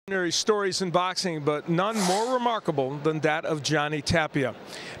Stories in boxing, but none more remarkable than that of Johnny Tapia.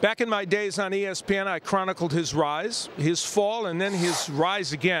 Back in my days on ESPN, I chronicled his rise, his fall, and then his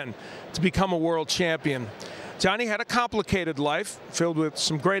rise again to become a world champion. Johnny had a complicated life filled with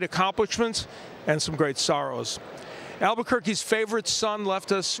some great accomplishments and some great sorrows. Albuquerque's favorite son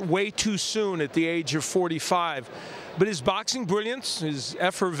left us way too soon at the age of 45. But his boxing brilliance, his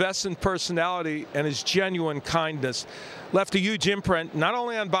effervescent personality, and his genuine kindness left a huge imprint not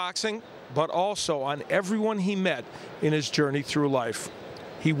only on boxing, but also on everyone he met in his journey through life.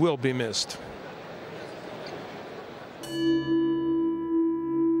 He will be missed.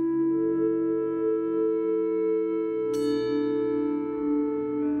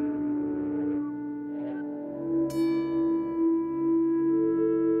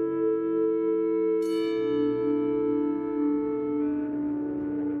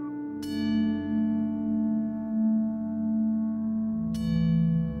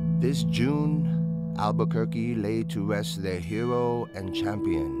 This June, Albuquerque laid to rest their hero and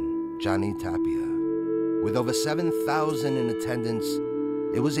champion, Johnny Tapia. With over 7,000 in attendance,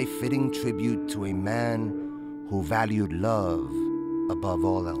 it was a fitting tribute to a man who valued love above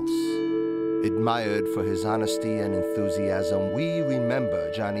all else. Admired for his honesty and enthusiasm, we remember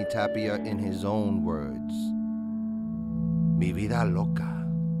Johnny Tapia in his own words. Mi vida loca.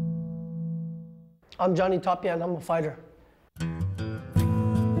 I'm Johnny Tapia and I'm a fighter.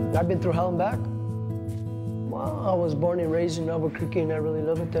 I've been through hell and back. Well, I was born and raised in Albuquerque and I really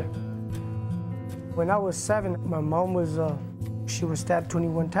love it there. When I was 7, my mom was, she was stabbed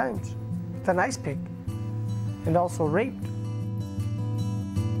 21 times with an ice pick and also raped.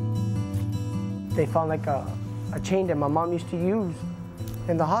 They found like a chain that my mom used to use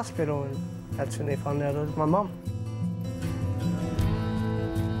in the hospital, and that's when they found out it was my mom.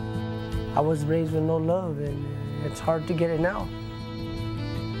 I was raised with no love and it's hard to get it now.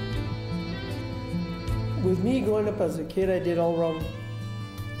 With me growing up as a kid, I did all wrong.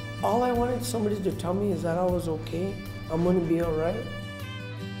 All I wanted somebody to tell me is that I was okay. I'm gonna be all right.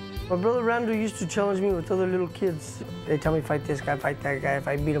 My brother Randall used to challenge me with other little kids. They tell me, fight this guy, fight that guy. If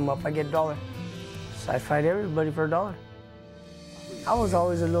I beat him up, I get $1. So I fight everybody for $1. I was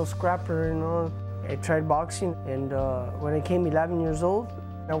always a little scrapper, you know. I tried boxing, and when I came 11 years old,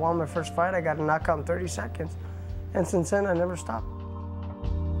 I won my first fight. I got a knockout in 30 seconds. And since then, I never stopped.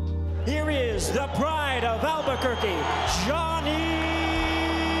 Here is the pride of Albuquerque, Johnny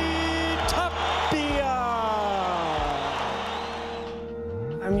Tapia.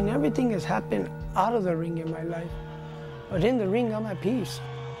 I mean, everything has happened out of the ring in my life. But in the ring, I'm at peace.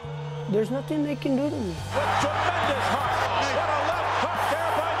 There's nothing they can do to me. With tremendous heart. What a left hook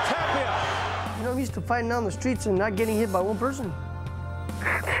there by Tapia. You know, I'm used to fighting down the streets and not getting hit by one person.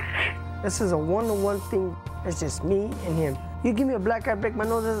 This is a one-on-one thing. It's just me and him. You give me a black guy, break my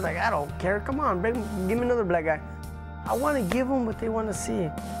nose, it's like, I don't care. Come on, give me another black guy. I want to give them what they want to see.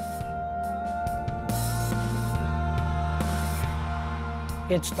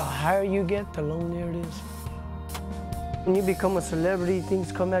 It's the higher you get, the lonelier it is. When you become a celebrity,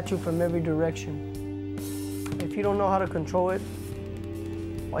 things come at you from every direction. If you don't know how to control it,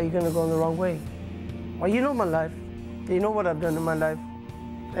 why are you going to go in the wrong way? Well, you know my life. You know what I've done in my life.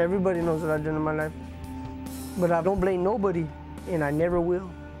 Everybody knows what I've done in my life. But I don't blame nobody, and I never will.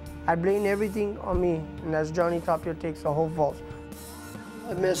 I blame everything on me, and as Johnny Tapia takes the whole fault.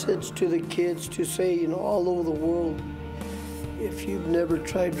 A message to the kids to say, you know, all over the world, if you've never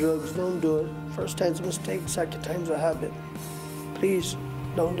tried drugs, don't do it. First time's a mistake, second time's a habit. Please,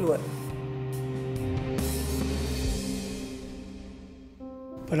 don't do it.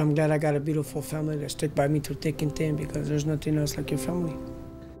 But I'm glad I got a beautiful family that stick by me through thick and thin, because there's nothing else like your family.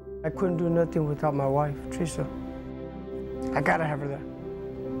 I couldn't do nothing without my wife, Teresa. I gotta have her there.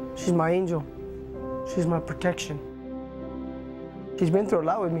 She's my angel. She's my protection. She's been through a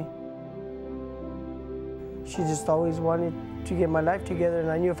lot with me. She just always wanted to get my life together, and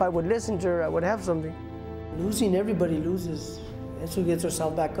I knew if I would listen to her, I would have something. Losing, everybody loses. That's who gets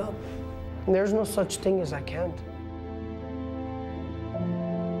herself back up. And there's no such thing as I can't.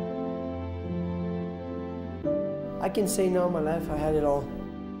 I can say now in my life I had it all.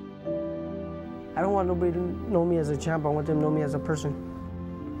 I don't want nobody to know me as a champ. I want them to know me as a person.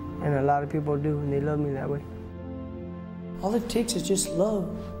 And a lot of people do, and they love me that way. All it takes is just love.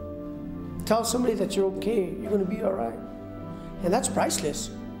 Tell somebody that you're okay, you're gonna be all right. And that's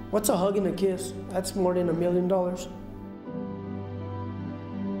priceless. What's a hug and a kiss? That's more than $1 million.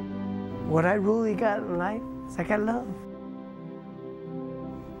 What I really got in life is I got love.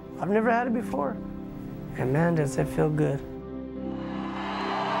 I've never had it before. And man, does it feel good.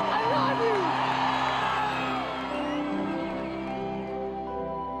 I love you!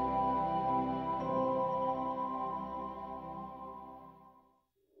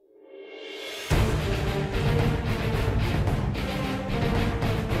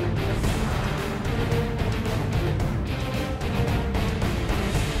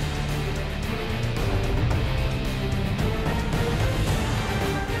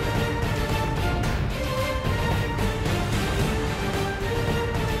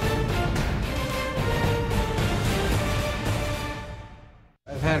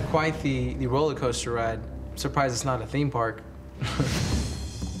 had quite the roller coaster ride. I'm surprised it's not a theme park.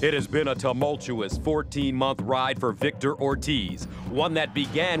 It has been a tumultuous 14-month ride for Victor Ortiz, one that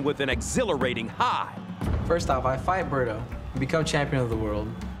began with an exhilarating high. First off, I fight Humberto, become champion of the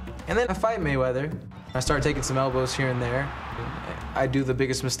world. And then I fight Mayweather. I start taking some elbows here and there. I do the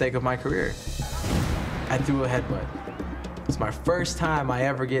biggest mistake of my career. I threw a headbutt. It's my first time I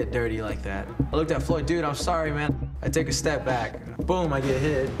ever get dirty like that. I looked at Floyd, dude, I'm sorry, man. I take a step back. Boom, I get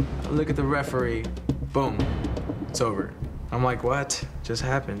hit. I look at the referee. Boom, it's over. I'm like, what just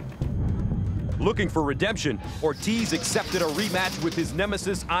happened? Looking for redemption, Ortiz accepted a rematch with his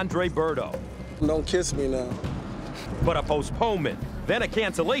nemesis, Andre Berto. Don't kiss me now. But a postponement, then a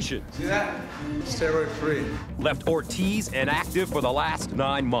cancellation. See that? Steroid free. Left Ortiz inactive for the last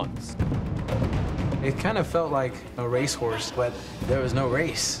 9 months. It kind of felt like a racehorse, but there was no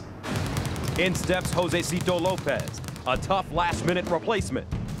race. In steps Soto Lopez, a tough last-minute replacement.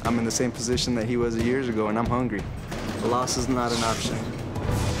 I'm in the same position that he was years ago, and I'm hungry. A loss is not an option.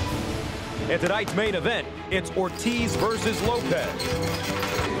 In tonight's main event, it's Ortiz versus Lopez.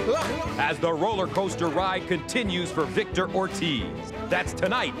 As the roller coaster ride continues for Victor Ortiz. That's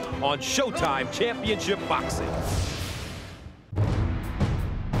tonight on Showtime Championship Boxing.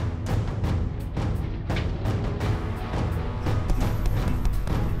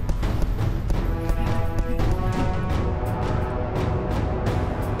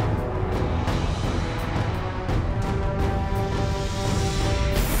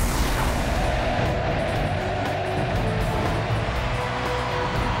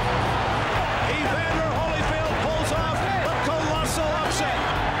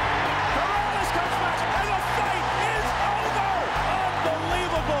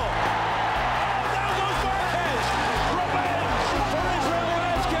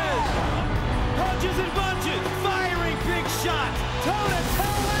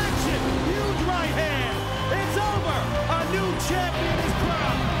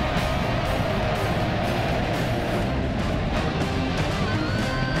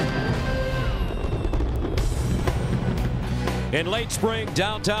 In late spring,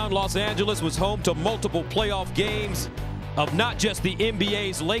 downtown Los Angeles was home to multiple playoff games of not just the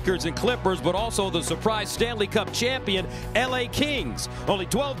NBA's Lakers and Clippers, but also the surprise Stanley Cup champion LA Kings. Only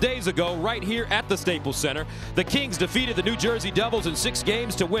 12 days ago, right here at the Staples Center, the Kings defeated the New Jersey Devils in 6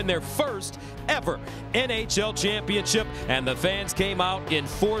 games to win their first ever NHL championship, and the fans came out in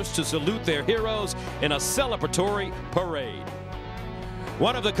force to salute their heroes in a celebratory parade.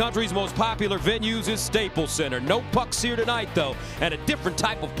 One of the country's most popular venues is Staples Center. No pucks here tonight, though, and a different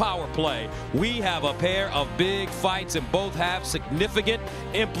type of power play. We have a pair of big fights, and both have significant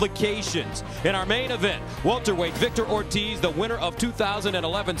implications. In our main event, welterweight Victor Ortiz, the winner of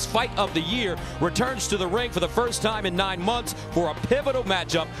 2011's Fight of the Year, returns to the ring for the first time in 9 months for a pivotal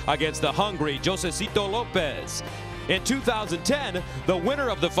matchup against the hungry Soto Lopez. In 2010, the winner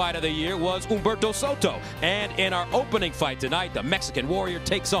of the Fight of the Year was Humberto Soto. And in our opening fight tonight, the Mexican Warrior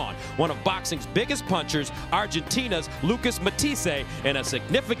takes on one of boxing's biggest punchers, Argentina's Lucas Matthysse, in a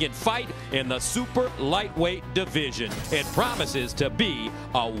significant fight in the super lightweight division. It promises to be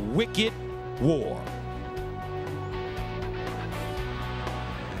a wicked war.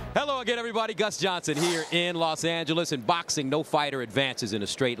 Hello again, everybody. Gus Johnson here in Los Angeles. In boxing, no fighter advances in a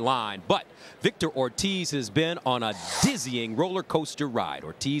straight line. But Victor Ortiz has been on a dizzying roller coaster ride.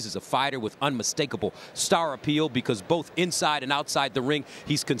 Ortiz is a fighter with unmistakable star appeal because both inside and outside the ring,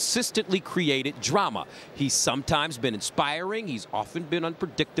 he's consistently created drama. He's sometimes been inspiring, he's often been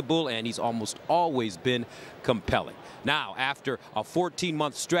unpredictable, and he's almost always been compelling. Now, after a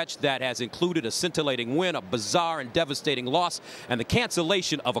 14-month stretch that has included a scintillating win, a bizarre and devastating loss, and the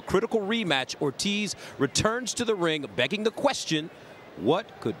cancellation of a critical rematch, Ortiz returns to the ring, begging the question,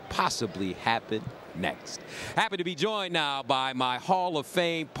 what could possibly happen next? Happy to be joined now by my Hall of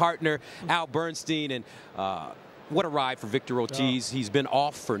Fame partner, Al Bernstein, and what a ride for Victor Ortiz. He's been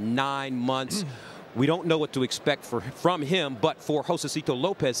off for 9 months. We don't know what to expect from him, but for Soto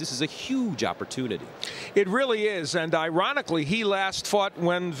Lopez, this is a huge opportunity. It really is, and ironically, he last fought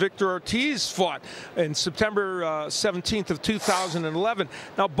when Victor Ortiz fought in September 17th of 2011.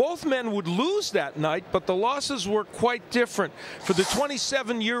 Now, both men would lose that night, but the losses were quite different. For the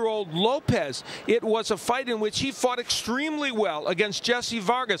 27-year-old Lopez, it was a fight in which he fought extremely well against Jesse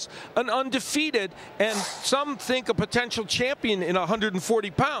Vargas, an undefeated, and some think a potential champion in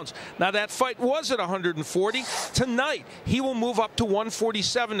 140 pounds. Now, that fight was at 140. Tonight, he will move up to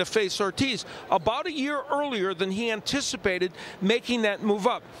 147 to face Ortiz, about a year earlier than he anticipated making that move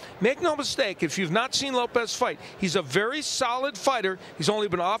up. Make no mistake, if you've not seen Lopez fight, he's a very solid fighter. He's only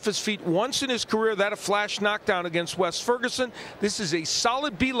been off his feet once in his career, that a flash knockdown against Wes Ferguson. This is a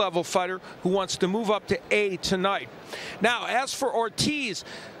solid B-level fighter who wants to move up to A tonight. Now, as for Ortiz,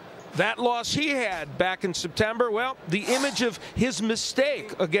 that loss he had back in September, well, the image of his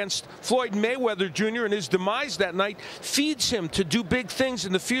mistake against Floyd Mayweather Jr. and his demise that night feeds him to do big things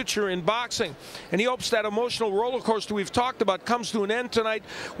in the future in boxing. And he hopes that emotional roller coaster we've talked about comes to an end tonight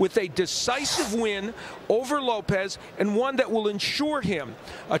with a decisive win over Lopez, and one that will ensure him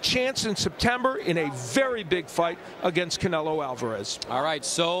a chance in September in a very big fight against Canelo Alvarez. All right,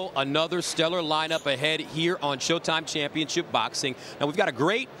 so another stellar lineup ahead here on Showtime Championship Boxing. Now, we've got a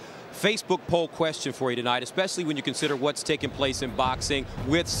great Facebook poll question for you tonight, especially when you consider what's taking place in boxing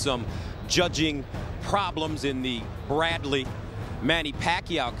with some judging problems in the Bradley Manny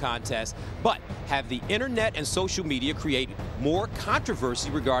Pacquiao contest. But have the internet and social media created more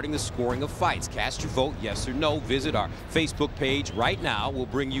controversy regarding the scoring of fights? Cast your vote, yes or no. Visit our Facebook page right now. We'll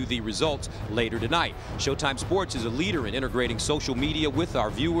bring you the results later tonight. Showtime Sports is a leader in integrating social media with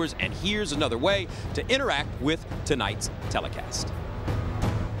our viewers, and here's another way to interact with tonight's telecast.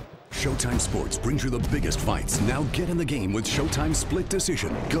 Showtime Sports brings you the biggest fights. Now get in the game with Showtime Split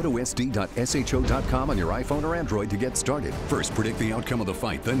Decision. Go to sd.sho.com on your iPhone or Android to get started. First, predict the outcome of the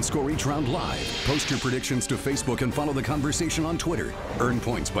fight, then score each round live. Post your predictions to Facebook and follow the conversation on Twitter. Earn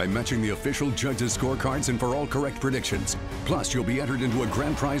points by matching the official judges' scorecards and for all correct predictions. Plus, you'll be entered into a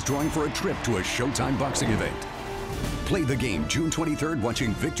grand prize drawing for a trip to a Showtime boxing event. Play the game June 23rd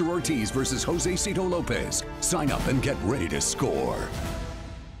watching Victor Ortiz versus Jose Cito Lopez. Sign up and get ready to score.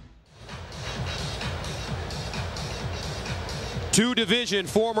 Two-division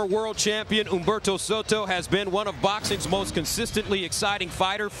former world champion Humberto Soto has been one of boxing's most consistently exciting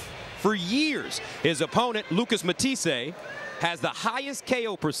fighters for years. His opponent, Lucas Matthysse, has the highest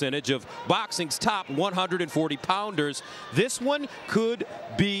KO percentage of boxing's top 140 pounders. This one could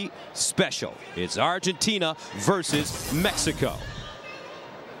be special. It's Argentina versus Mexico.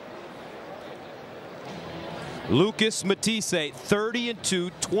 Lucas Matthysse, 30-2,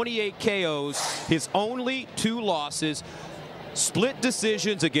 28 KOs. His only 2 losses, split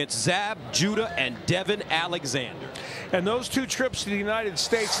decisions against Zab Judah and Devin Alexander. And those 2 trips to the United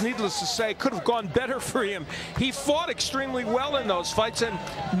States, needless to say, could have gone better for him. He fought extremely well in those fights, and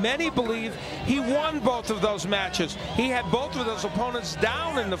many believe he won both of those matches. He had both of those opponents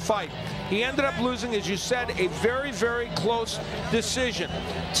down in the fight. He ended up losing, as you said, a very, very close decision.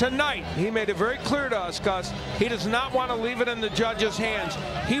 Tonight, he made it very clear to us, Gus, he does not want to leave it in the judges' hands.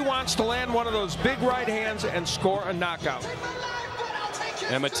 He wants to land one of those big right hands and score a knockout.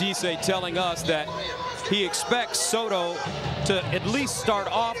 And Matthysse telling us that he expects Soto to at least start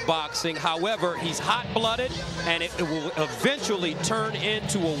off boxing. However, he's hot-blooded, and it will eventually turn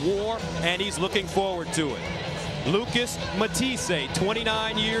into a war, and he's looking forward to it. Lucas Matthysse,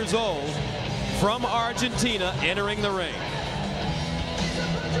 29 years old, from Argentina, entering the ring.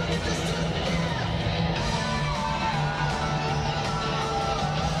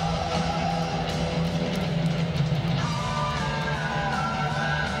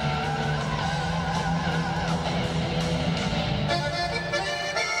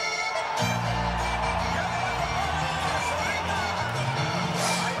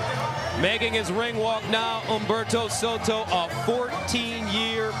 Making his ring walk now, Humberto Soto, a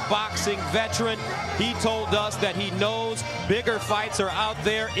 14-year boxing veteran. He told us that he knows bigger fights are out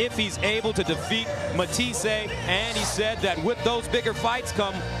there if he's able to defeat Matthysse, and he said that with those bigger fights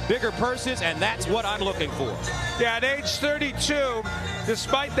come bigger purses, and that's what I'm looking for. Yeah, at age 32,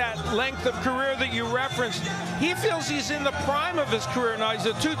 despite that length of career that you referenced, he feels he's in the prime of his career now. He's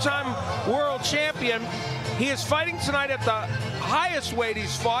a 2-time world champion. He is fighting tonight at the highest weight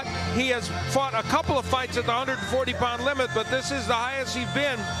he's fought. He has fought a couple of fights at the 140-pound limit, but this is the highest he's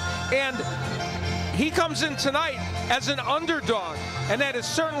been. And he comes in tonight as an underdog, and that is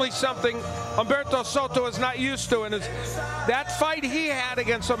certainly something Humberto Soto is not used to. And that fight he had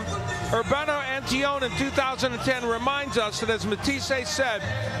against Urbano Antillon in 2010 reminds us that, as Matthysse said,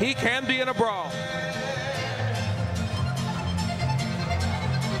 he can be in a brawl.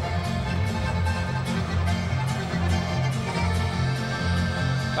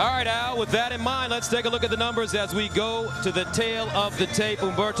 All right, Al, with that in mind, let's take a look at the numbers as we go to the tail of the tape.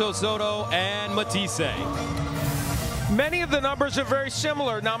 Humberto Soto and Matthysse. Many of the numbers are very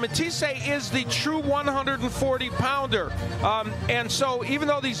similar. Now, Matthysse is the true 140-pounder. And so even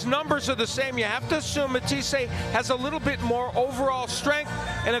though these numbers are the same, you have to assume Matthysse has a little bit more overall strength.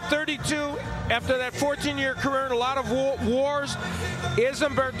 And at 32 after that 14-year career and a lot of wars, is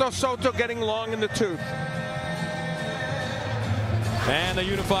Humberto Soto getting long in the tooth? And the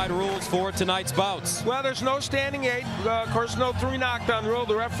unified rules for tonight's bouts. Well, there's no standing 8. Of course, no 3 knockdown rule.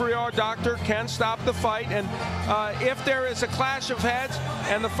 The referee or doctor can stop the fight. And if there is a clash of heads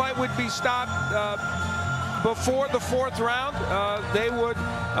and the fight would be stopped before the 4th round,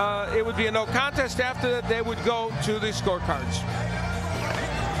 it would be a no contest. After that, they would go to the scorecards.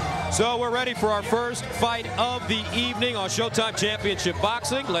 So we're ready for our first fight of the evening on Showtime Championship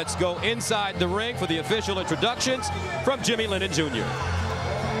Boxing. Let's go inside the ring for the official introductions from Jimmy Lennon Jr.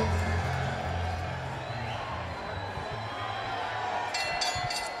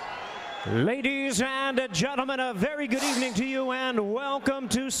 Ladies and gentlemen, a very good evening to you and welcome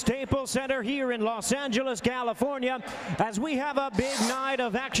to Staples Center here in Los Angeles, California, as we have a big night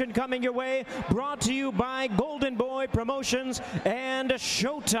of action coming your way, brought to you by Golden Boy Promotions and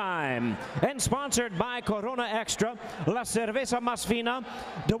Showtime, and sponsored by Corona Extra, La Cerveza Más Fina,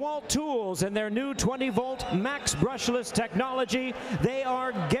 DeWalt Tools and their new 20-volt max brushless technology. They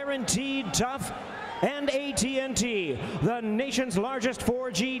are guaranteed tough. And AT&T, the nation's largest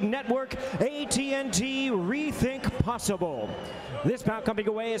 4G network. AT&T, rethink possible. This bout coming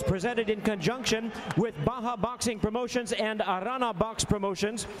away is presented in conjunction with Baja Boxing Promotions and Arana Box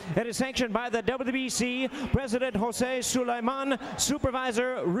Promotions. It is sanctioned by the WBC, President Jose Sulaiman,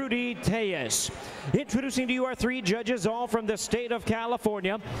 Supervisor Rudy Tellez. Introducing to you our 3 judges, all from the state of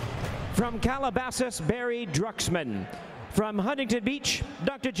California. From Calabasas, Barry Druxman. From Huntington Beach,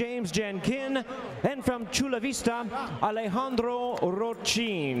 Dr. James Jenkin, and from Chula Vista, Alejandro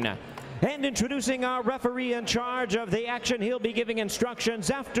Rochin. And introducing our referee in charge of the action, he'll be giving instructions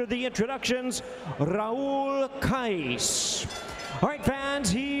after the introductions, Raul Kais. All right, fans,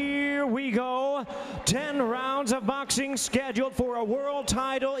 here we go. 10 rounds of boxing scheduled for a world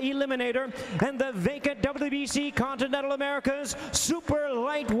title eliminator and the vacant WBC Continental America's Super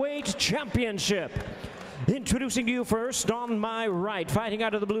Lightweight Championship. Introducing to you first, on my right, fighting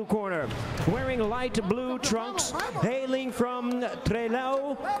out of the blue corner, wearing light blue trunks, hailing from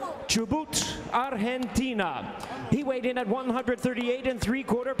Trelew, Chubut, Argentina. He weighed in at 138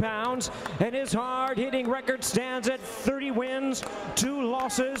 3/4 pounds, and his hard-hitting record stands at 30 wins, 2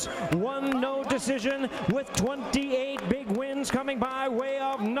 losses, 1 no decision, with 28 big wins coming by way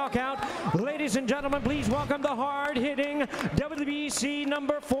of knockout. Ladies and gentlemen, please welcome the hard-hitting WBC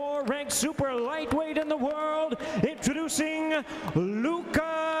 #4 ranked super lightweight in the world, introducing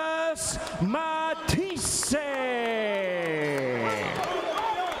Lucas Matthysse.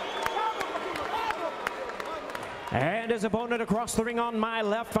 And his opponent across the ring on my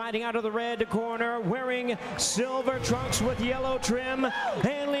left, fighting out of the red corner, wearing silver trunks with yellow trim,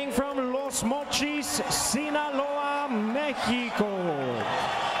 hailing from Los Mochis, Sinaloa, Mexico.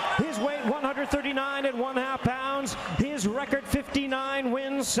 His weight 139 1/2 pounds. His record 59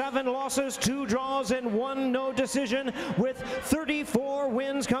 wins, 7 losses, 2 draws, and 1 no decision, with 34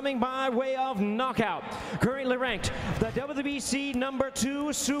 wins coming by way of knockout. Currently ranked the WBC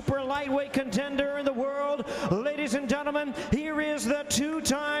 #2 super lightweight contender in the world. Ladies and gentlemen, here is the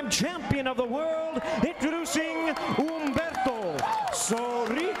 2-time champion of the world, introducing Humberto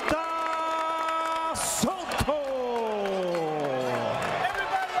Sorita Soto.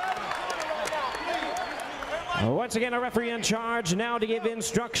 Once again, a referee in charge now to give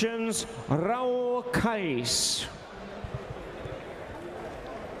instructions, Raul Kais.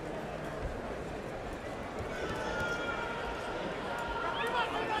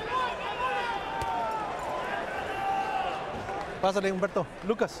 Pásale, Humberto.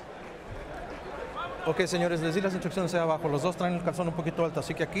 Lucas. Ok, señores, les di las instrucciones ahí abajo. Los dos traen el calzón un poquito alto,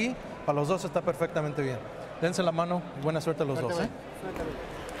 así que aquí, para los dos está perfectamente bien. Dense la mano y buena suerte a los dos, ¿eh?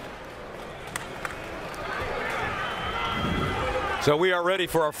 So we are ready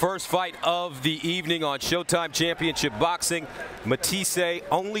for our first fight of the evening on Showtime Championship Boxing. Matthysse,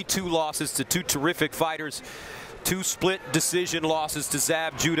 only 2 losses to 2 terrific fighters. 2 split decision losses to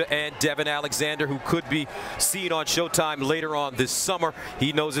Zab Judah and Devin Alexander, who could be seen on Showtime later on this summer.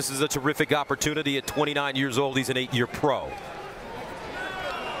 He knows this is a terrific opportunity. At 29 years old, he's an 8-year pro.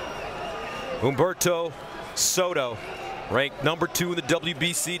 Humberto Soto, ranked #2 in the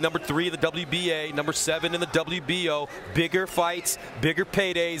WBC, #3 in the WBA, #7 in the WBO. Bigger fights, bigger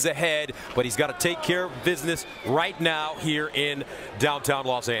paydays ahead, but he's got to take care of business right now here in downtown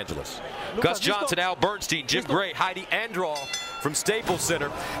Los Angeles. Gus Johnson, Al Bernstein, Jim Gray, Heidi Androl from Staples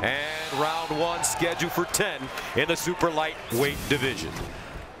Center, and round 1 scheduled for 10 in the super lightweight division.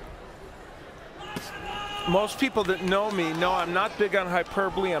 Most people that know me know I'm not big on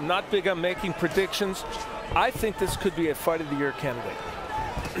hyperbole. I'm not big on making predictions. I think this could be a fight of the year candidate.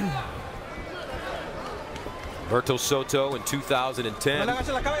 Humberto Soto in 2010,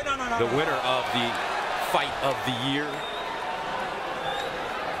 the winner of the Fight of the Year.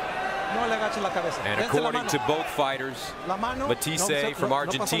 And according to both fighters, Matthysse from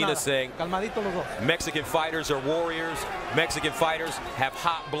Argentina saying Mexican fighters are warriors. Mexican fighters have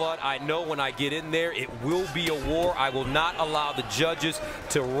hot blood. I know when I get in there, it will be a war. I will not allow the judges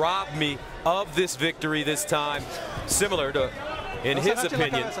to rob me of this victory this time. Similar to, in his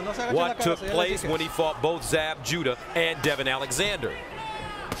opinion, what took place when he fought both Zab Judah and Devin Alexander.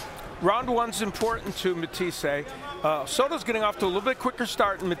 Round one's important to Matthysse. Soto's getting off to a little bit quicker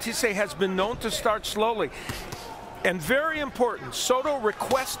start, and Matthysse has been known to start slowly. And very important, Soto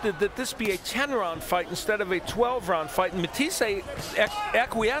requested that this be a 10-round fight instead of a 12-round fight, and Matthysse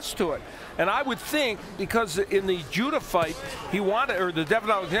acquiesced to it. And I would think, because in the Judah fight, he wanted, or the Devin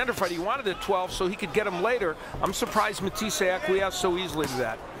Alexander fight, he wanted a 12 so he could get him later. I'm surprised Matthysse acquiesced so easily to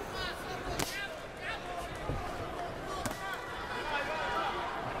that.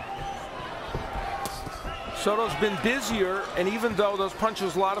 Soto's been busier, and even though those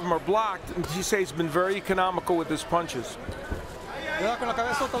punches, a lot of them are blocked, Matthysse's been very economical with his punches.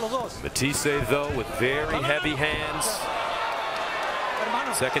 Matthysse, though, with very heavy hands.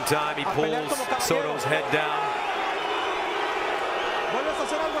 Second time he pulls Soto's head down.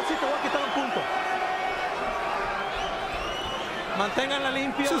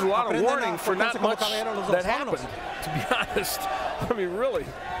 This is a lot of warning for not much that happened, to be honest. I mean, really.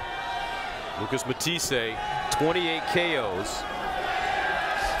 Lucas Matthysse, 28 KOs,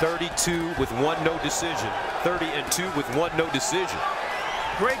 32 with 1 no decision, 30-2 with 1 no decision.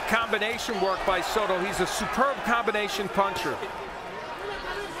 Great combination work by Soto. He's a superb combination puncher.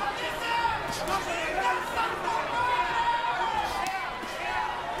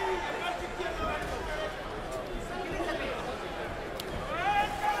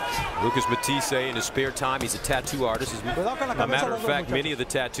 Lucas Matthysse, in his spare time, he's a tattoo artist. As a matter of fact, many of the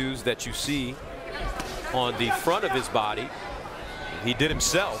tattoos that you see on the front of his body, he did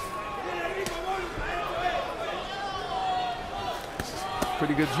himself.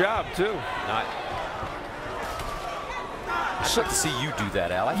 Pretty good job, too. I'd like to see you do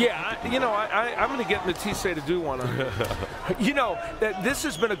that, Al. Yeah, you know, I'm going to get Matthysse to do one. You know, this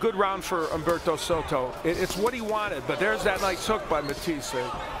has been a good round for Humberto Soto. It's what he wanted, but there's that nice hook by Matthysse.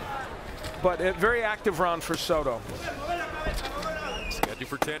 But a very active round for Soto. Scheduled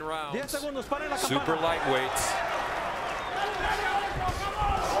for 10 rounds. Super lightweights.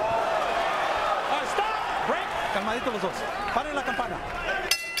 Stop! Break! Calmadito los dos. Paren la campana.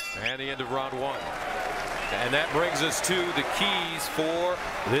 And the end of round 1. And that brings us to the keys for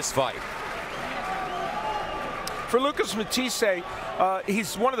this fight. For Lucas Matthysse,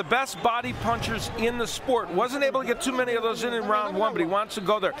 he's one of the best body punchers in the sport. Wasn't able to get too many of those in round 1, but he wants to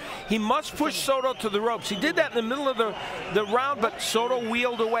go there. He must push Soto to the ropes. He did that in the middle of the round, but Soto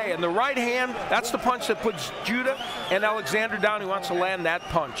wheeled away. And the right hand, that's the punch that puts Judah and Alexander down. He wants to land that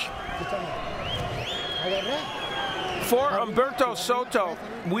punch. For Humberto Soto,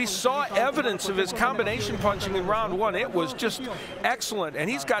 we saw evidence of his combination punching in round 1. It was just excellent, and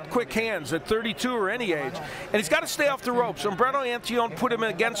he's got quick hands at 32 or any age. And he's got to stay off the ropes. Humberto Antillon put him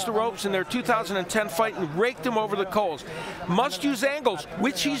against the ropes in their 2010 fight and raked him over the coals. Must use angles,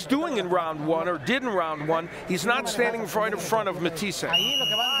 which he's doing in round 1, or did in round 1. He's not standing right in front of Matthysse.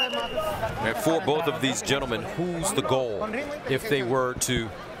 And for both of these gentlemen, who's the goal if they were to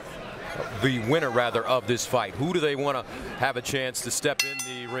the winner, rather, of this fight? Who do they want to have a chance to step in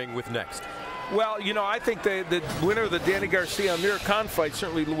the ring with next? Well, you know, I think the winner of the Danny Garcia-Amir Khan fight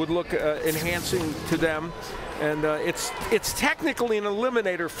certainly would look enhancing to them. And it's technically an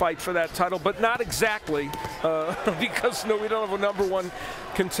eliminator fight for that title, but not exactly because we don't have a #1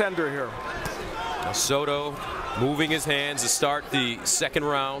 contender here. Now Soto moving his hands to start the second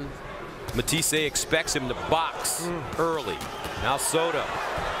round. Matthysse expects him to box early. Now Soto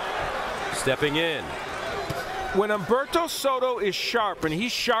stepping in. When Humberto Soto is sharp, and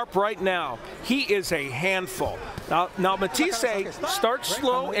he's sharp right now, he is a handful. Now Matthysse starts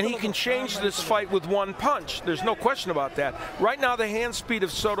slow, and he can change this fight with 1 punch. There's no question about that. Right now, the hand speed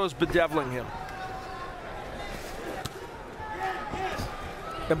of Soto is bedeviling him.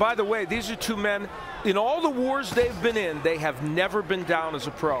 And by the way, these are 2 men, in all the wars they've been in, they have never been down as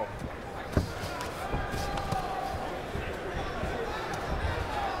a pro.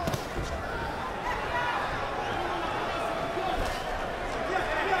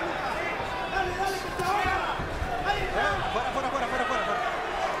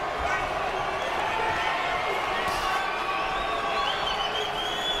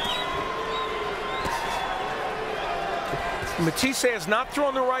 Matthysse has not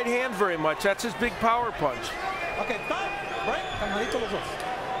thrown the right hand very much. That's his big power punch. Okay, stop. Break. Calmadito los dos.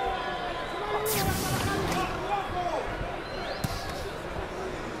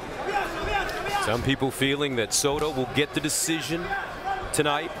 Some people feeling that Soto will get the decision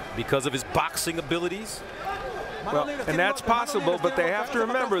tonight because of his boxing abilities. Well, and that's possible, but they have to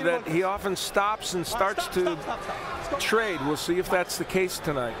remember that he often stops and starts to trade. We'll see if that's the case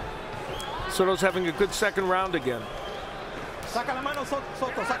tonight. Soto's having a good second round again. Saca la mano, Soto.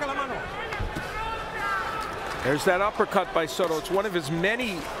 Saca la mano. There's that uppercut by Soto. It's one of his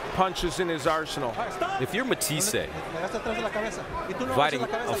many punches in his arsenal. If you're Matthysse, fighting a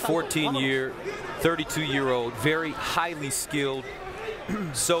 14-year, 32-year-old, very highly skilled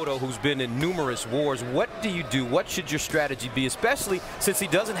Soto, who's been in numerous wars, what do you do? What should your strategy be, especially since he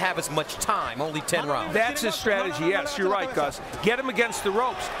doesn't have as much time, only 10 rounds? That's his strategy, yes, you're right, Gus. Get him against the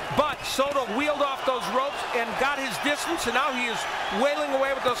ropes. But Soto wheeled off those ropes and got his distance, and now he is wailing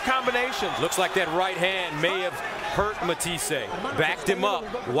away with those combinations. Looks like that right hand may have hurt Matthysse. Backed him up,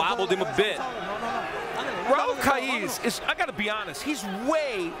 wobbled him a bit. Raul Caiz is, I got to be honest, he's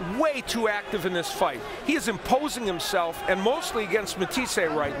way, way too active in this fight. He is imposing himself, and mostly against Matthysse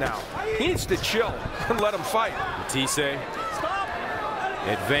right now. He needs to chill and let him fight. Matthysse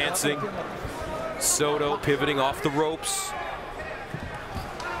advancing. Soto pivoting off the ropes.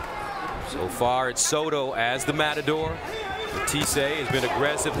 So far, it's Soto as the matador. Matthysse has been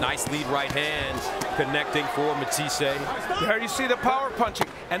aggressive. Nice lead right hand connecting for Matthysse. There you see the power punching.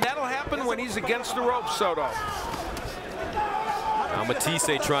 And that'll happen when he's against the ropes, Soto. Now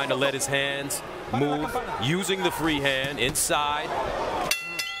Matthysse trying to let his hands move, using the free hand inside.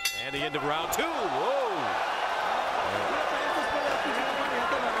 And the end of round two. Whoa.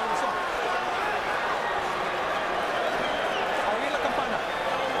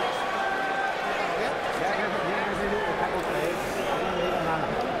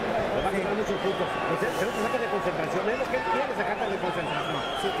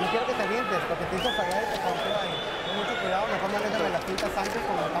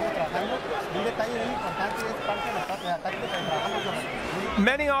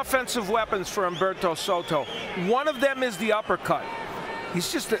 Many offensive weapons for Humberto Soto. One of them is the uppercut.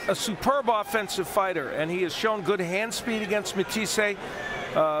 He's just a superb offensive fighter, and he has shown good hand speed against Matthysse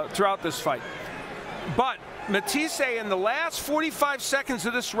throughout this fight. But Matthysse, in the last 45 seconds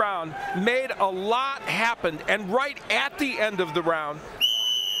of this round, made a lot happen, and right at the end of the round,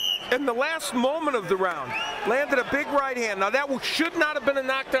 in the last moment of the round, landed a big right hand. Now that should not have been a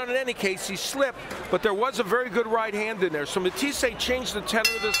knockdown in any case. He slipped, but there was a very good right hand in there. So Matthysse changed the tenor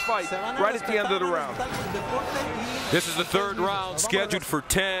of this fight right at the end of the round. This is the third round, scheduled for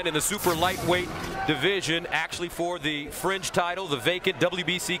 10 in the super lightweight division, actually for the fringe title, the vacant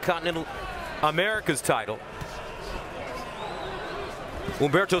WBC Continental Americas title.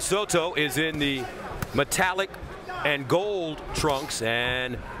 Humberto Soto is in the metallic and gold trunks,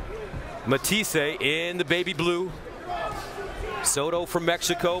 and Matthysse in the baby blue. Soto from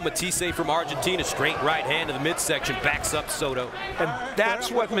Mexico, Matthysse from Argentina. Straight right hand to the midsection, backs up Soto. And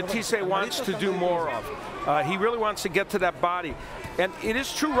that's what Matthysse wants to do more of. He really wants to get to that body. And it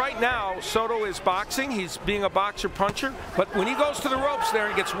is true right now, Soto is boxing. He's being a boxer-puncher. But when he goes to the ropes there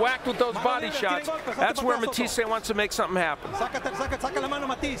and gets whacked with those body shots, that's where Matthysse wants to make something happen. Saca la mano,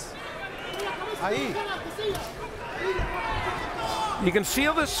 Matthysse. Ahí. You can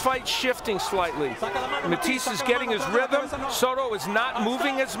feel this fight shifting slightly. Matthysse is getting his rhythm. Soto is not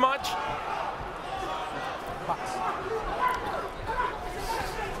moving as much.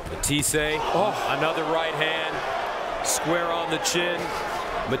 Matthysse, another right hand, square on the chin.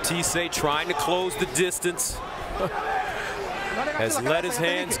 Matthysse trying to close the distance. Has let his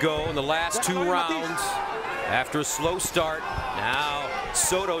hands go in the last two rounds after a slow start. Now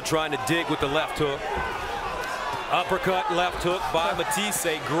Soto trying to dig with the left hook. Uppercut, left hook by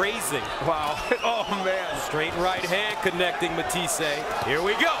Matthysse, grazing. Wow. Oh, man. Straight right hand connecting Matthysse. Here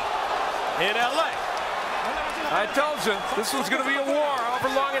we go in LA. I told you, this one's going to be a war, however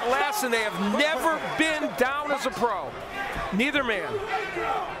long it lasts, and they have never been down as a pro. Neither man.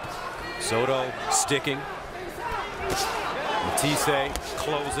 Soto sticking. Matthysse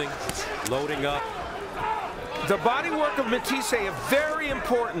closing, loading up. The body work of Matthysse is very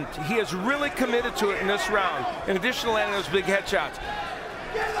important. He is really committed to it in this round, in addition to landing those big headshots.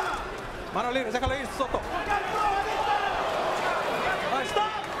 Mano libre, déjalo ir, Soto.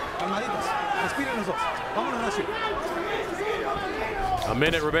 Stop. Calmaditos. Respiren los dos. Vámonos así. A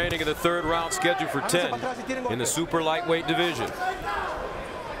minute remaining in the third round, scheduled for 10 in the super lightweight division.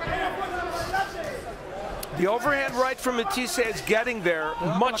 The overhand right from Matthysse is getting there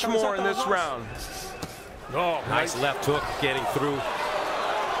much more in this round. Oh, nice left hook getting through.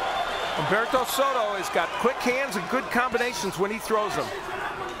 Humberto Soto has got quick hands and good combinations when he throws them.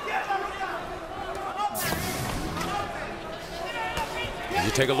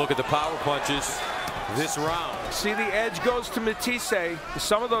 You take a look at the power punches this round. See, the edge goes to Matthysse.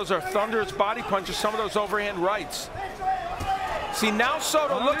 Some of those are thunderous body punches, some of those overhand rights. See, now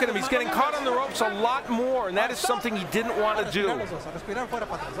Soto, look at him. He's getting caught on the ropes a lot more, and that is something he didn't want to do.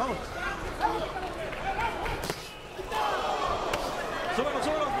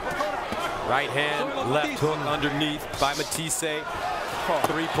 Right hand, left hook underneath by Matthysse.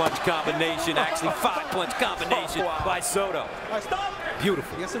 3-punch combination, actually 5-punch combination by Soto.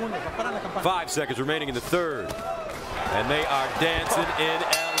 Beautiful. 5 seconds remaining in the third. And they are dancing in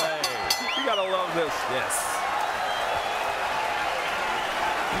LA. You gotta love this. Yes.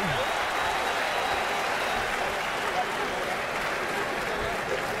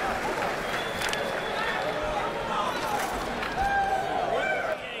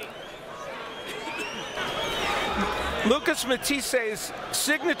 Lucas Matthyse's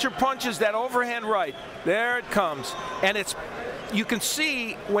signature punch is that overhand right. There it comes. And it's, you can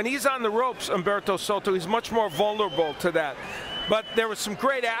see when he's on the ropes, Humberto Soto, he's much more vulnerable to that. But there was some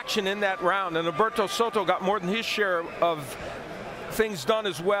great action in that round, and Humberto Soto got more than his share of things done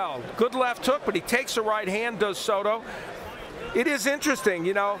as well. Good left hook, but he takes a right hand, does Soto. It is interesting,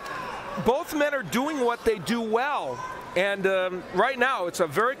 you know, both men are doing what they do well. And right now, it's a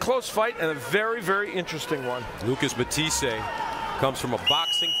very close fight and a very, very interesting one. Lucas Matthysse comes from a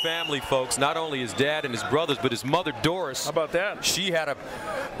boxing family, folks. Not only his dad and his brothers, but his mother, Doris. How about that? She had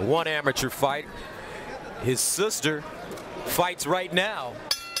one amateur fight. His sister fights right now.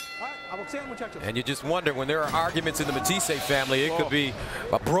 And you just wonder, when there are arguments in the Matthysse family, it could be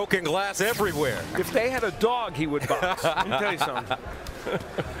a broken glass everywhere. If they had a dog, he would box. Let me tell you something.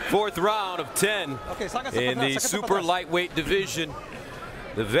 Fourth round of 10 in the super lightweight division.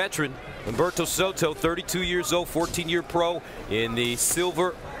 The veteran, Humberto Soto, 32 years old, 14-year pro in the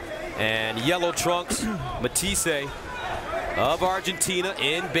silver and yellow trunks. Matthysse of Argentina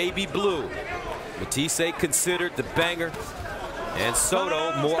in baby blue. Matthysse considered the banger, and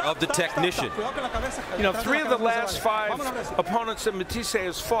Soto more of the technician. You know, 3 of the last 5 opponents that Matthysse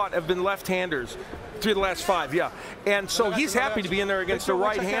has fought have been left-handers. 3 of the last 5, yeah. And so he's happy to be in there against a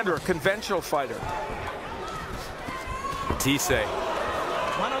right-hander, a conventional fighter. Matthysse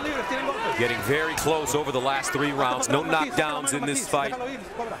getting very close over the last 3 rounds. No knockdowns in this fight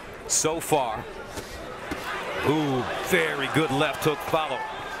so far. Ooh, very good left hook follow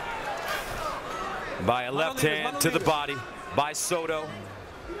by a left hand to the body by Soto.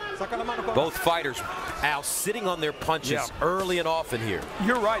 Both fighters, Al, sitting on their punches early and often here.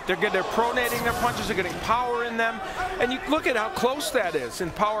 You're right. They're pronating their punches. They're getting power in them. And you look at how close that is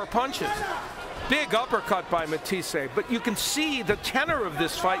in power punches. Big uppercut by Matthysse. But you can see the tenor of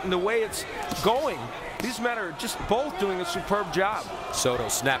this fight and the way it's going. These men are just both doing a superb job. Soto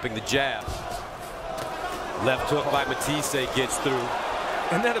snapping the jab. Left hook by Matthysse gets through.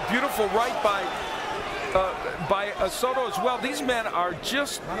 And then a beautiful right by Soto as well. These men are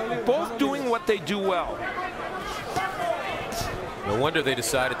just both doing what they do well. No wonder they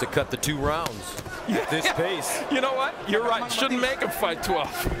decided to cut the 2 rounds at this pace. You know what? You're right. Shouldn't make them fight 12.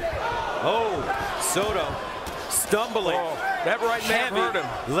 Oh, Soto stumbling. Oh, that right man hurt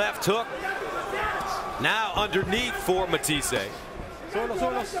him. Left hook. Now underneath for Matthysse.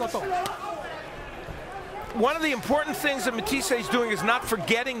 One of the important things that Matthysse is doing is not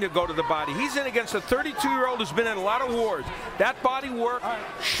forgetting to go to the body. He's in against a 32-year-old who's been in a lot of wars. That body work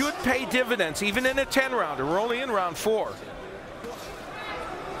should pay dividends, even in a 10-rounder. We're only in round 4.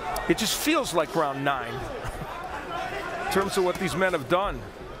 It just feels like round 9 in terms of what these men have done.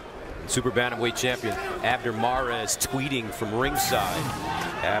 Super bantamweight champion Abner Mares tweeting from ringside.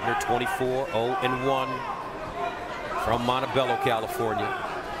 Abner 24-0-1 from Montebello, California.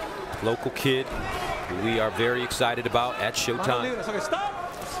 Local kid who we are very excited about at Showtime.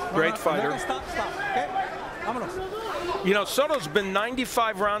 Great fighter. You know, Soto's been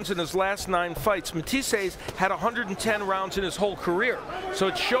 95 rounds in his last 9 fights. Matthysse had 110 rounds in his whole career. So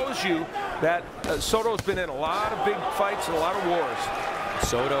it shows you that Soto's been in a lot of big fights and a lot of wars.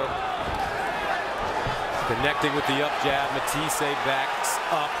 Soto connecting with the up jab. Matthysse backs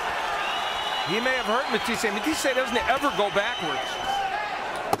up. He may have hurt Matthysse. Matthysse doesn't ever go backwards.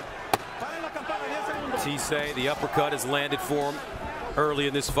 Matthysse, the uppercut has landed for him early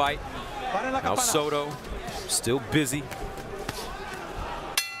in this fight. Now Soto still busy.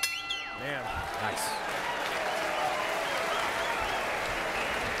 Man, nice.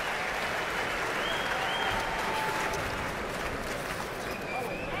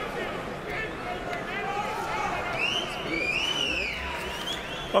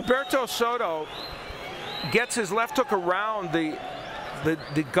 Humberto Soto gets his left hook around the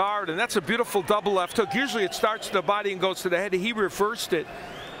guard, and that's a beautiful double left hook. Usually it starts to the body and goes to the head. He reversed it.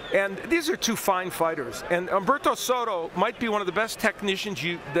 And these are two fine fighters. And Humberto Soto might be one of the best technicians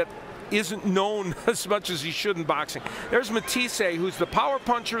that isn't known as much as he should in boxing. There's Matthysse, who's the power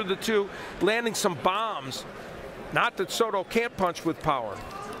puncher of the two, landing some bombs. Not that Soto can't punch with power.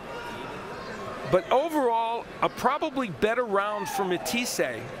 But overall, a probably better round for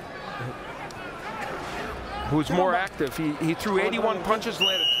Matthysse, who's more active. He threw 81 punches,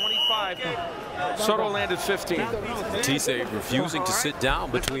 landed 25. Soto landed 15. Matthysse refusing to sit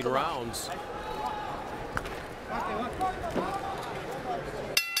down between rounds.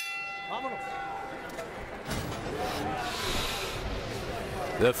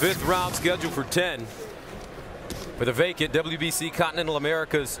 The fifth round scheduled for 10 for the vacant WBC Continental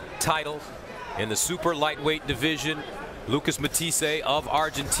Americas title in the super lightweight division. Lucas Matthysse of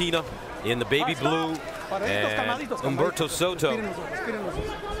Argentina in the baby blue, and Humberto Soto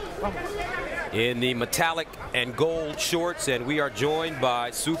in the metallic and gold shorts. And we are joined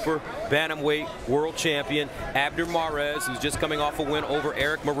by super bantamweight world champion Abner Mares, who's just coming off a win over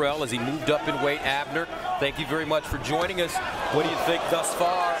Eric Morrell as he moved up in weight. Abner, thank you very much for joining us. What do you think thus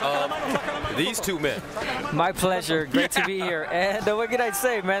far of these two men? My pleasure. Great to be here. And what can I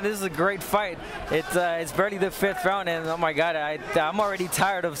say, man? This is a great fight. It's barely the fifth round, and oh my God, I'm already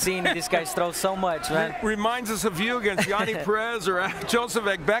tired of seeing these guys throw so much, man. Reminds us of you against Yanni Perez or Joseph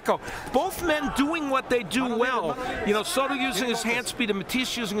Agbeko. Both men doing what they do well. You know, Soto using his hand speed and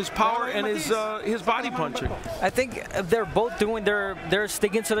Matthysse using his power and his body punching. I think they're both doing they're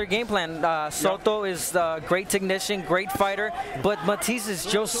sticking to their game plan. Soto is a great technician, great fighter, but Matthysse is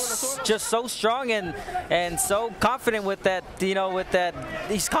just so strong and so confident with that. You know,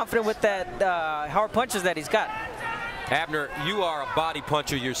 he's confident with that hard punches that he's got. Abner, you are a body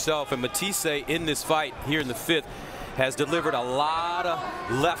puncher yourself, and Matthysse in this fight here in the fifth has delivered a lot of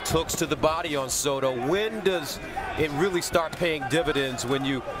left hooks to the body on Soto. When does it really start paying dividends when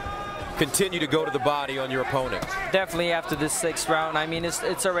you continue to go to the body on your opponent? Definitely after the sixth round. I mean,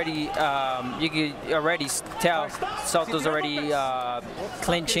 it's already, you can already tell Soto's already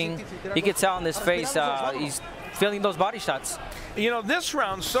clinching. You can tell on his face he's feeling those body shots. You know, this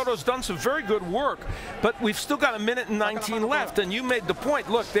round, Soto's done some very good work, but we've still got 1 minute and 19 left, and you made the point.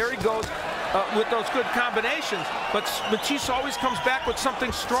 Look, there he goes with those good combinations, but Matthysse always comes back with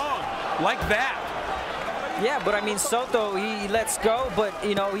something strong, like that. Yeah, but I mean, Soto, he lets go, but,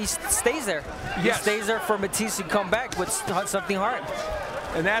 you know, he stays there. Yes. He stays there for Matthysse to come back with something hard.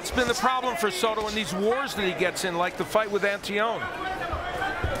 And that's been the problem for Soto in these wars that he gets in, like the fight with Antillon.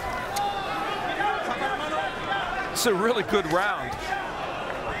 It's a really good round.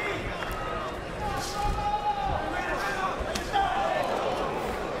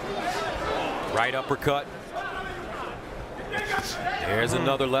 Right uppercut. There's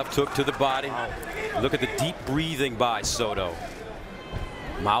another left hook to the body. Look at the deep breathing by Soto.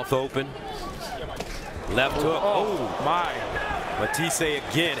 Mouth open. Left hook. Oh my. Matthysse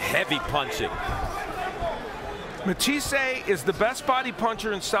again, heavy punching. Matthysse is the best body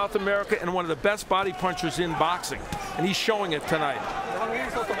puncher in South America and one of the best body punchers in boxing, and he's showing it tonight.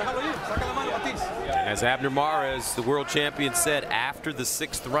 As Abner Mares, the world champion, said, after the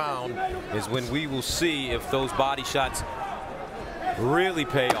sixth round is when we will see if those body shots really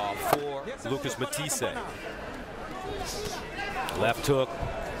pay off for Lucas Matthysse. Left hook,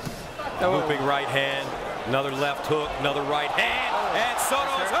 looping right hand, another left hook, another right hand, and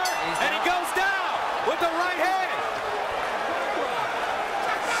Soto is hurt, and he goes down with the right hand.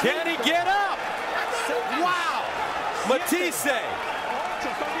 Can he get up? Wow! Matthysse.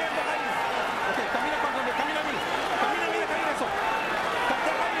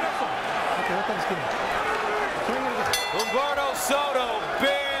 Humberto Soto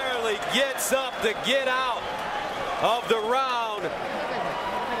barely gets up to get out of the round.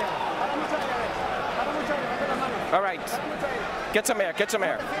 All right, get some air, get some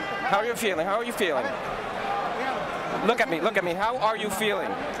air. How are you feeling? How are you feeling? Look at me, look at me. How are you feeling?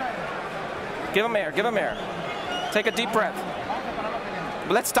 Give him air, give him air. Take a deep breath.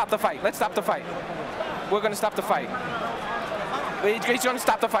 Let's stop the fight, let's stop the fight. We're gonna stop the fight. He's gonna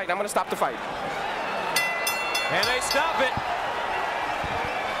stop the fight, I'm gonna stop the fight. And they stop it.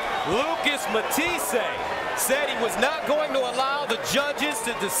 Lucas Matthysse said he was not going to allow the judges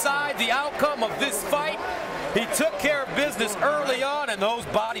to decide the outcome of this fight. He took care of business early on, and those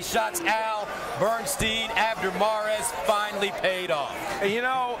body shots, Al, Bernstein, Abner Mares, finally paid off. You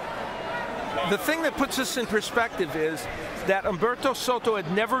know, the thing that puts this in perspective is that Humberto Soto had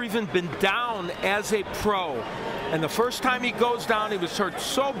never even been down as a pro And the first time he goes down, he was hurt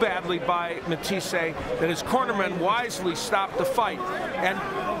so badly by Matthysse that his cornerman wisely stopped the fight. And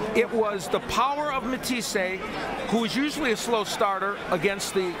it was the power of Matthysse, who is usually a slow starter,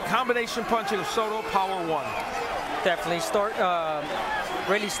 against the combination punching of Soto, power won. Definitely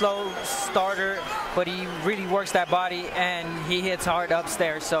really slow starter, but he really works that body and he hits hard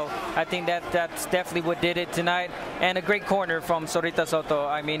upstairs. So I think that's definitely what did it tonight. And a great corner from Sorita Soto.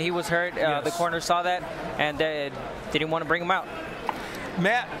 I mean, he was hurt. Yes. The corner saw that and didn't want to bring him out.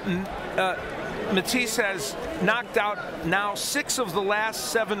 Matthysse has knocked out now 6 of the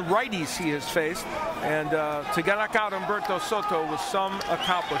last 7 righties he has faced, and to knock out Humberto Soto was some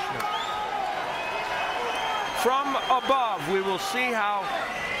accomplishment. From above, we will see how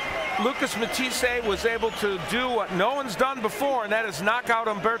Lucas Matthysse was able to do what no one's done before, and that is knock out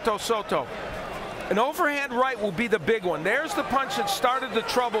Humberto Soto. An overhand right will be the big one. There's the punch that started the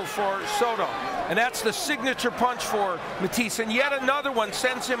trouble for Soto, and that's the signature punch for Matthysse, and yet another one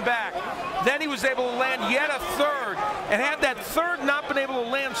sends him back. Then he was able to land yet a third, and had that third not been able to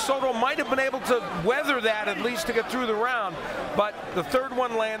land, Soto might have been able to weather that at least to get through the round, but the third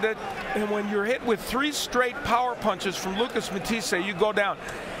one landed, and when you're hit with 3 straight power punches from Lucas Matthysse, you go down.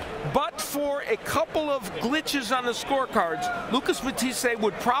 But for a couple of glitches on the scorecards, Lucas Matthysse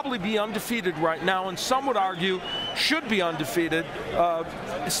would probably be undefeated right now, and some would argue should be undefeated,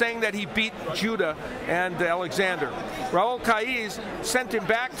 saying that he beat Judah and Alexander. Raul Caiz sent him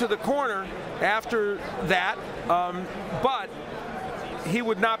back to the corner after that, but he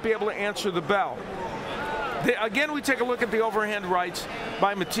would not be able to answer the bell. Again, we take a look at the overhand rights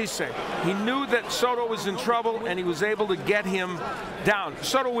by Matthysse. He knew that Soto was in trouble, and he was able to get him down.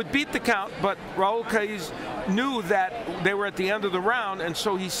 Soto would beat the count, but Raul Caiz knew that they were at the end of the round, and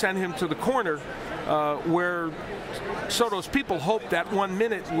so he sent him to the corner where Soto's people hoped that 1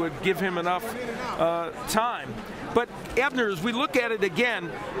 minute would give him enough time. But, Abner, as we look at it again,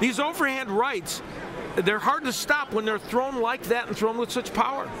 these overhand rights, they're hard to stop when they're thrown like that and thrown with such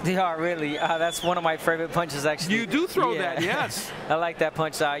power. They are, really. That's one of my favorite punches, actually. You do throw that, yes. I like that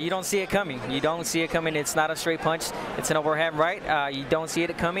punch. You don't see it coming. You don't see it coming. It's not a straight punch. It's an overhand right. You don't see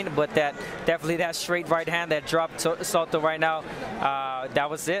it coming, but definitely that straight right hand that dropped Soto right now, that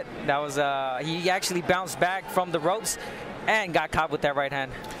was it. That was he actually bounced back from the ropes and got caught with that right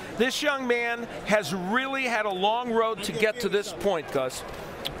hand. This young man has really had a long road to get to this point, Gus.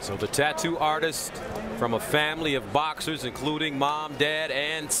 So the tattoo artist from a family of boxers, including mom, dad,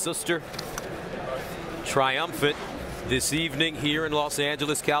 and sister, triumphant this evening here in Los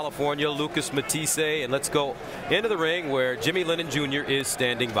Angeles, California, Lucas Matthysse. And let's go into the ring where Jimmy Lennon Jr. is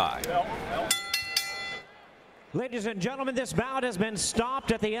standing by. Ladies and gentlemen, this bout has been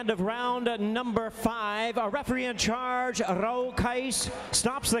stopped at the end of round number 5. A referee in charge, Raul Caiz,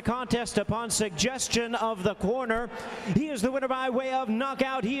 stops the contest upon suggestion of the corner. He is the winner by way of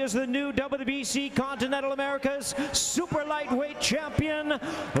knockout. He is the new WBC Continental America's super lightweight champion,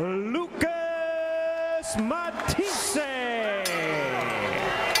 Lucas Matthysse.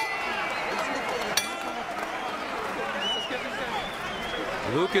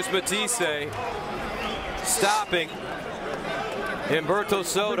 Lucas Matthysse stopping Humberto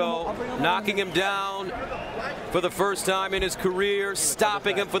Soto, knocking him down for the first time in his career,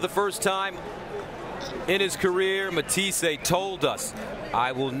 stopping him for the first time in his career. Matthysse told us,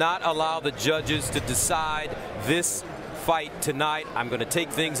 I will not allow the judges to decide this fight tonight. I'm going to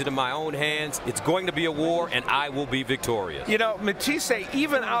take things into my own hands. It's going to be a war, and I will be victorious. You know, Matthysse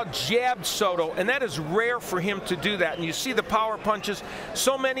even out-jabbed Soto, and that is rare for him to do that. And you see the power punches.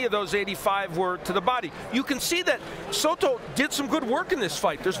 So many of those 85 were to the body. You can see that Soto did some good work in this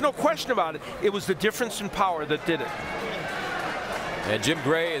fight. There's no question about it. It was the difference in power that did it. And Jim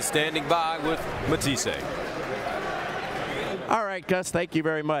Gray is standing by with Matthysse. All right, Gus, thank you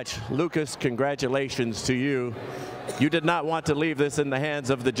very much. Lucas, congratulations to you. You did not want to leave this in the hands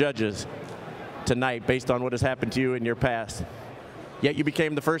of the judges tonight based on what has happened to you in your past. Yet you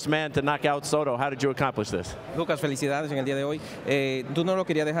became the first man to knock out Soto. How did you accomplish this? Lucas, felicidades en el día de hoy. Tú no lo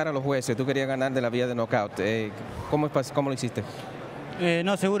querías dejar a los jueces, tú querías ganar de la vía de knockout. ¿Cómo lo hiciste?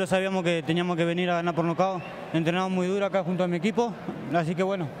 No, seguro sabíamos que teníamos que venir a ganar por knockout. Entrenamos muy duro acá junto a mi equipo, así que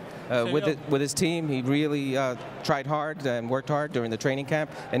bueno. With his team, he really tried hard and worked hard during the training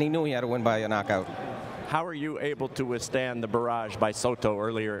camp, and he knew he had to win by a knockout. How are you able to withstand the barrage by Soto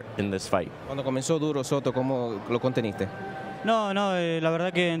earlier in this fight? Cuando comenzó duro Soto, ¿cómo lo conteniste? No, la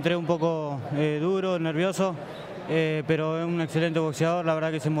verdad que entré un poco duro, nervioso, pero es un excelente boxeador, la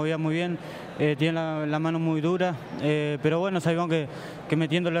verdad que se movía muy bien, tiene la mano muy dura, pero bueno, sabíamos que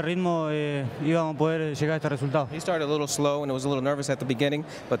metiéndole ritmo íbamos a poder llegar a este resultado. He started a little slow and was a little nervous at the beginning,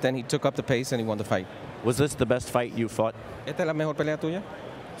 but then he took up the pace and he won the fight. Was this the best fight you fought? ¿Esta es la mejor pelea tuya?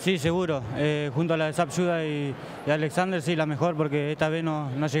 Sí, seguro. Junto a la de Zab Judah y Alexander, sí, la mejor, porque esta vez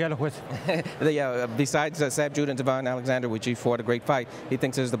no llegué a los jueces. Yeah, besides Zab Judah and Devon Alexander, which he fought a great fight, he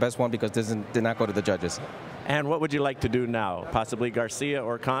thinks this is the best one because did not go to the judges. And what would you like to do now? Possibly Garcia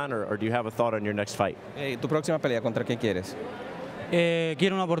or Khan, or do you have a thought on your next fight? ¿Tu próxima pelea contra quién quieres?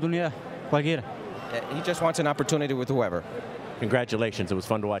 Quiero una oportunidad, cualquiera. He just wants an opportunity with whoever. Congratulations. It was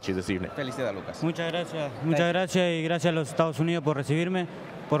fun to watch you this evening. Felicidades, Lucas. Muchas gracias y gracias a los Estados Unidos por recibirme,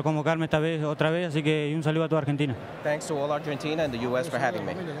 por convocarme esta vez, otra vez, así que un saludo a toda Argentina. Thanks to all Argentina and the U.S. for having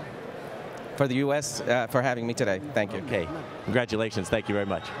me. For the U.S. For having me today. Thank you. Okay. Congratulations. Thank you very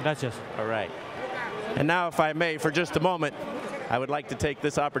much. Gracias. All right. And now, if I may, for just a moment, I would like to take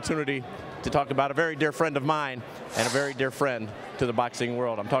this opportunity to talk about a very dear friend of mine and a very dear friend to the boxing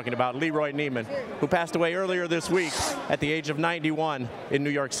world. I'm talking about Leroy Neiman, who passed away earlier this week at the age of 91 in New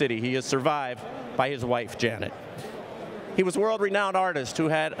York City. He is survived by his wife, Janet. He was a world-renowned artist who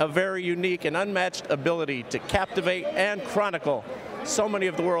had a very unique and unmatched ability to captivate and chronicle so many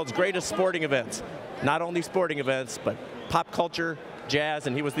of the world's greatest sporting events. Not only sporting events, but pop culture, jazz,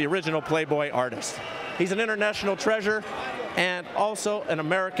 and he was the original Playboy artist. He's an international treasure and also an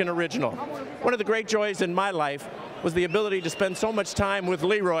American original. One of the great joys in my life was the ability to spend so much time with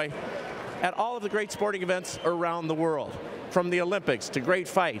Leroy at all of the great sporting events around the world, from the Olympics to great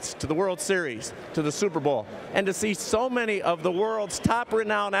fights to the World Series to the Super Bowl, and to see so many of the world's top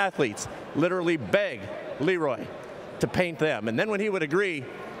renowned athletes literally beg Leroy to paint them. And then when he would agree,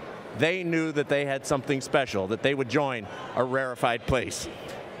 they knew that they had something special, that they would join a rarefied place.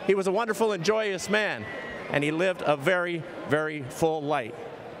 He was a wonderful and joyous man, and he lived a very, very full life.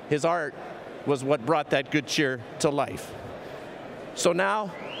 His art was what brought that good cheer to life. So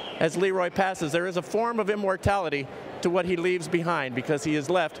now, as Leroy passes, there is a form of immortality to what he leaves behind, because he has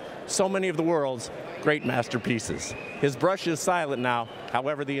left so many of the world's great masterpieces. His brush is silent now.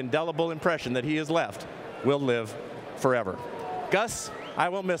 However, the indelible impression that he has left will live forever. Gus, I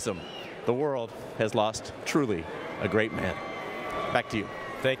will miss him. The world has lost truly a great man. Back to you.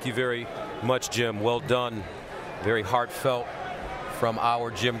 Thank you very much, Jim. Well done. Very heartfelt from our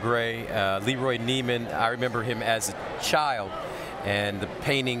Jim Gray. Leroy Neiman, I remember him as a child, and the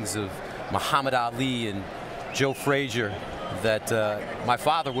paintings of Muhammad Ali and Joe Frazier that my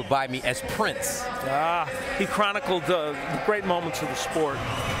father would buy me as prints. He chronicled the great moments of the sport.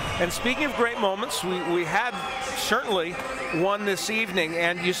 And speaking of great moments, we had certainly one this evening,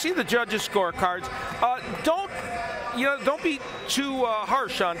 and you see the judges' scorecards. Don't be too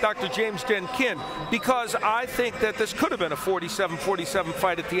harsh on Dr. James Denkin, because I think that this could have been a 47-47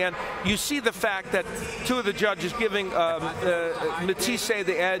 fight at the end. You see the fact that two of the judges giving Matthysse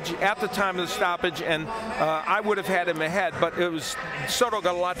the edge at the time of the stoppage, and I would have had him ahead, but it was Soto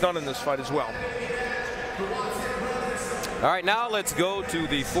got a lot done in this fight as well. All right, now let's go to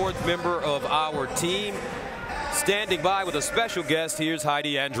the fourth member of our team. Standing by with a special guest, here's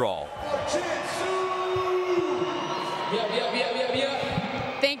Heidi Andral.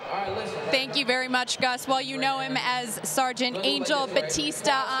 Thank you very much, Gus. Well, you know him as Sergeant Angel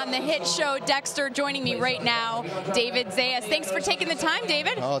Batista on the hit show Dexter. Joining me right now, David Zayas. Thanks for taking the time,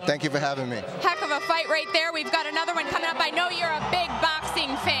 David. Oh, thank you for having me. Heck of a fight right there. We've got another one coming up. I know you're a big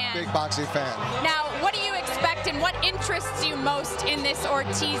boxing fan. Big boxing fan. Now, what do you expect and what interests you most in this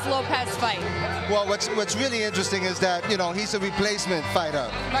Ortiz-Lopez fight? Well, what's really interesting is that, you know, he's a replacement fighter,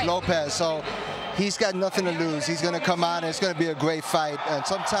 right. Lopez, so he's got nothing to lose. He's going to come out and it's going to be a great fight. And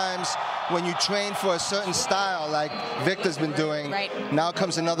sometimes when you train for a certain style, like Victor's been doing, right. Now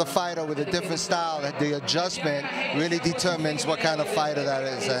comes another fighter with a different style. The adjustment really determines what kind of fighter that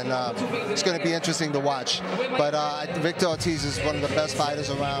is. And it's going to be interesting to watch. But Victor Ortiz is one of the best fighters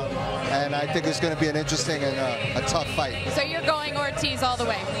around. And I think it's going to be an interesting and a tough fight. So you're going Ortiz all the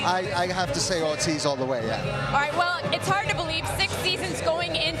way? I have to say Ortiz all the way, yeah. All right, well, it's hard to believe 6 seasons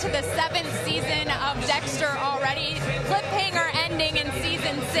going into the 7th season of Dexter already. Cliffhanger ending in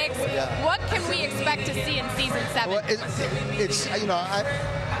season 6. Yeah. What can we expect to see in season 7? Well, it's you know,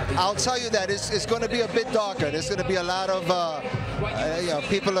 I'll tell you that it's going to be a bit darker. There's going to be a lot of you know,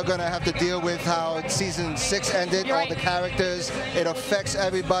 people are going to have to deal with how season 6 ended. You're all right. The characters, it affects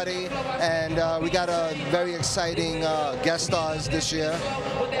everybody, and we got a very exciting guest stars this year,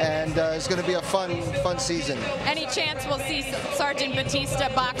 and it's going to be a fun season. Any chance we'll see Sergeant Batista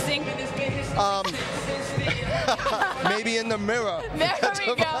boxing? Maybe in the mirror. There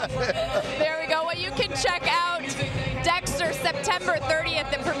we go. There we go. Well, you can check out September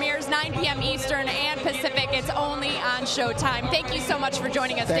 30th. It premieres 9 p.m. Eastern and Pacific. It's only on Showtime. Thank you so much for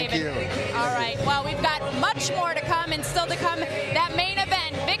joining us, Thank David. you. All right. Well, we've got much more to come and still to come. That main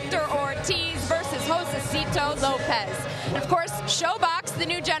event, Victor Ortiz versus Josecito Lopez. And of course, Showbox, the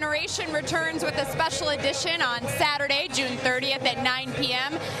new generation, returns with a special edition on Saturday, June 30th at 9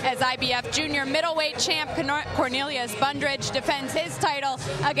 p.m. as IBF junior middleweight champ Cornelius Bundridge defends his title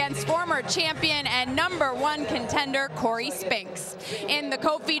against former champion and #1 contender Corey Spinks. In the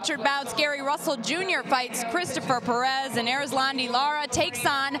co-featured bouts, Gary Russell Jr. fights Christopher Perez and Erislandy Lara takes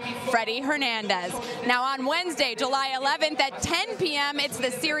on Freddie Hernandez. Now on Wednesday, July 11th at 10 p.m., it's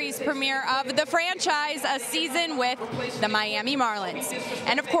the series premiere of The Franchise, a season with the Miami Marlins.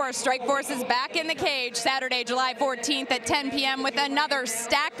 And of course, Strikeforce is back in the cage Saturday, July 14th at 10 p.m. with another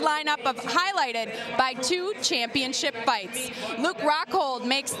stacked lineup highlighted by 2 championship fights. Luke Rockhold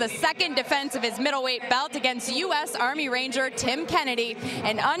makes the second defense of his middleweight belt against U.S. Army Ranger Tim Kennedy.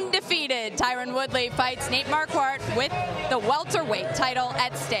 And undefeated Tyron Woodley fights Nate Marquardt with the welterweight title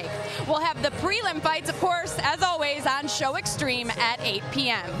at stake. We'll have the prelim fights, of course, as always, on Show Extreme at 8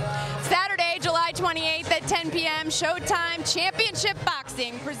 p.m. Saturday, July 28th at 10 p.m., Showtime Championship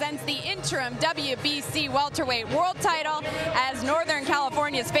Boxing presents the interim WBC welterweight world title as Northern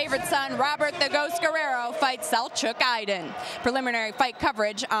California's favorite son, Robert the Ghost Guerrero, fights Selçuk Aydın. Preliminary fight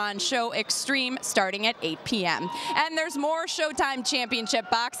coverage on Show Extreme starting at 8 p.m. And there's more Showtime Championship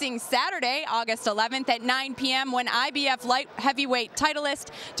Boxing Saturday, August 11th at 9 p.m. when IBF light heavyweight titleist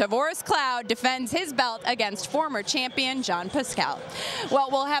Tavoris Cloud defends his belt against former champion John Pascal. Well,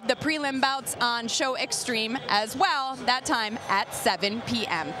 we'll have the prelim bouts on Show Extreme as well, that time at 7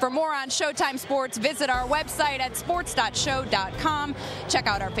 p.m. For more on Showtime Sports, visit our website at sports.show.com. Check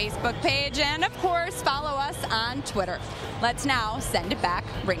out our Facebook page and, of course, follow us on Twitter. Let's now send it back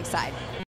ringside.